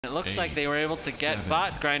It looks like they were able to get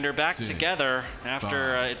BOTGRINDER back together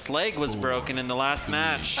after its leg was broken in the last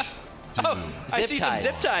match. I see some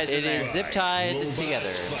zip ties in there. It is zip tied together.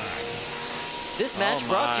 This match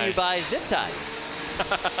brought to you by Zip Ties.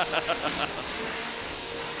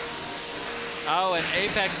 Oh, and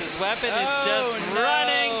Apex's weapon is just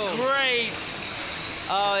running great.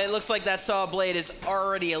 Oh, it looks like that saw blade is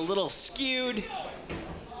already a little skewed.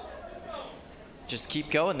 Just keep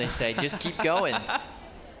going, they say. Just keep going.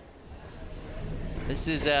 This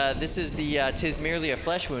is the "'tis merely a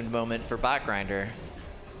flesh wound" moment for BOTGRINDER.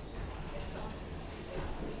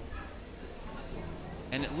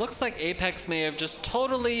 And it looks like Apex may have just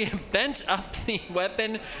totally bent up the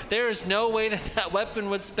weapon. There is no way that that weapon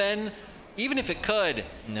would spin, even if it could.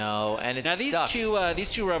 No, and it's now stuck. these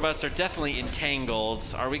two robots are definitely entangled.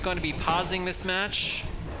 Are we going to be pausing this match,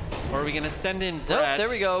 or are we going to send in Brett? Nope, there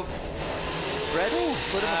we go. Brett,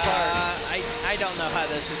 split them apart. I don't know how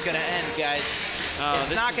this is going to end, guys.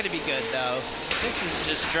 It's not going to be good, though. This is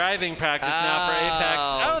just driving practice now for Apex.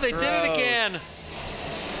 Oh, they did it again.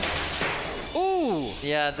 Ooh.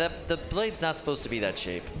 Yeah, the blade's not supposed to be that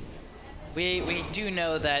shape. We do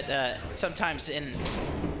know that sometimes in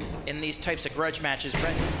these types of grudge matches,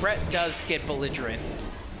 Brett does get belligerent.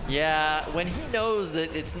 Yeah, when he knows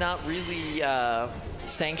that it's not really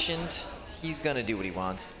sanctioned, he's gonna do what he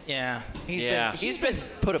wants. Yeah. He's been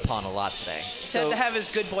put upon a lot today. He's had to have his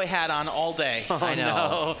good boy hat on all day. Oh, I know.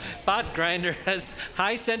 No. BOTGRINDER has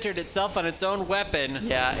high-centered itself on its own weapon.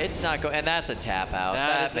 Yeah, it's not going, and that's a tap out.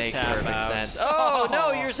 That makes tap perfect out. sense. Oh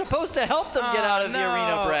no, you're supposed to help them get out of the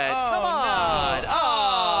arena, Brett. Come on.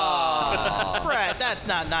 Oh, Brett, that's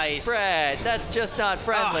not nice. Brett, that's just not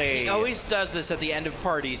friendly. He always does this at the end of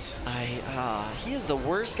parties. He is the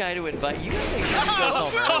worst guy to invite. You gotta make sure he goes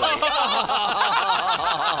home early.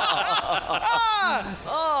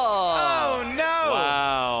 Oh no!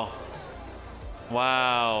 Wow.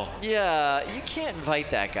 Wow. Yeah, you can't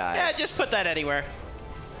invite that guy. Yeah, just put that anywhere.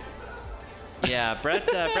 Yeah, Brett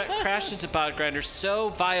crashed into BOTGRINDER so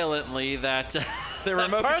violently that the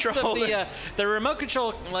remote parts control of the remote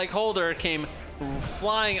control holder came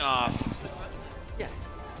flying off. Yeah.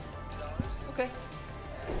 Okay.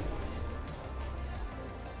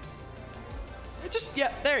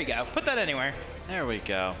 There you go. Put that anywhere. There we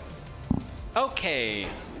go. Okay.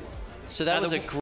 So that was a